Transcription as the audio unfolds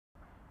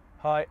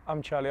Hi,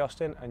 I'm Charlie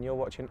Austin and you're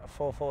watching a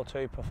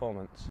 442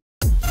 Performance.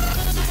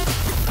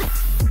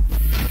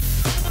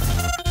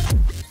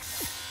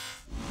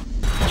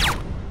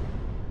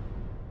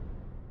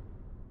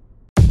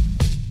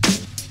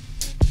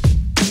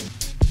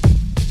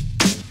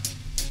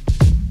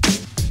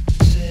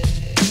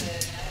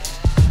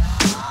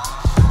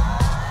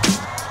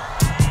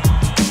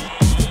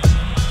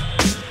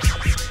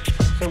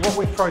 So what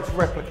we've tried to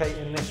replicate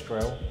in this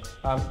drill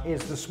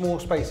is the small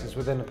spaces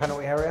within the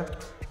penalty area.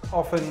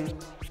 Often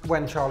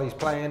when Charlie's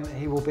playing,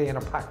 he will be in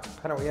a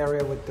packed penalty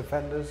area with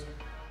defenders.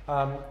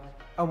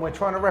 And we're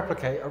trying to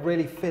replicate a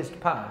really fizzed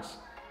pass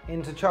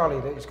into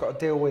Charlie that he's got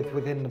to deal with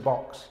within the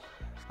box.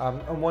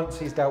 And once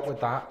he's dealt with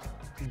that,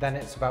 then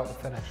it's about the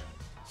finish.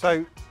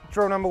 So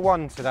drill number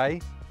one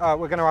today,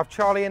 we're going to have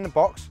Charlie in the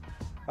box,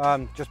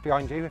 just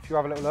behind you if you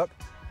have a little look.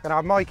 We're going to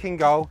have Mike in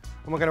goal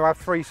and we're going to have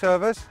 3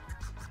 servers.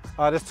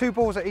 There's 2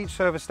 balls at each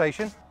service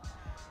station.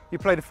 You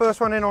play the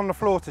first one in on the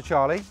floor to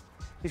Charlie.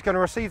 He's going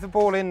to receive the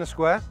ball in the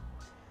square,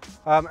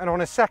 and on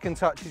his second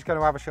touch he's going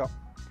to have a shot.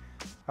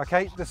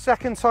 Okay, the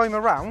second time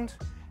around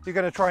you're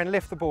going to try and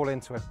lift the ball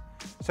into him,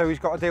 so he's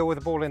got to deal with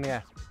the ball in the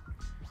air.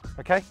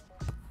 Okay?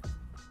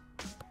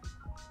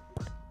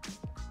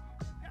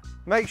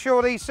 Make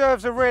sure these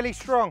serves are really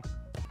strong.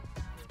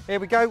 Here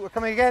we go, we're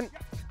coming again.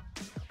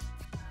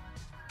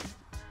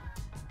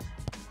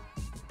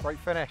 Great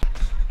finish.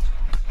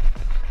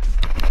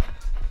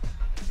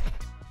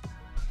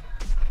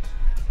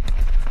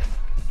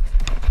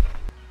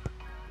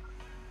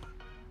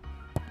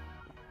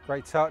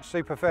 Great touch,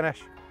 super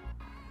finish.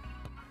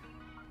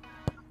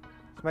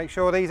 Let's make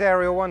sure these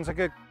aerial ones are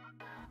good.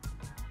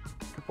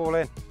 Good ball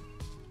in.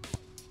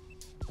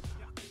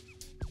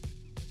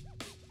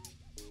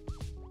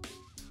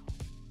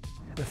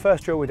 The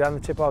first drill we've done, the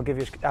tip I'll give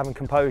you is having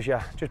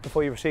composure. Just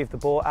before you receive the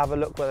ball, have a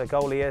look where the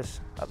goalie is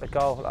at the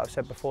goal. Like I've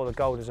said before, the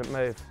goal doesn't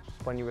move.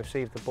 When you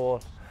receive the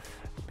ball,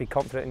 be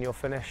confident in your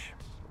finish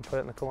and put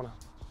it in the corner.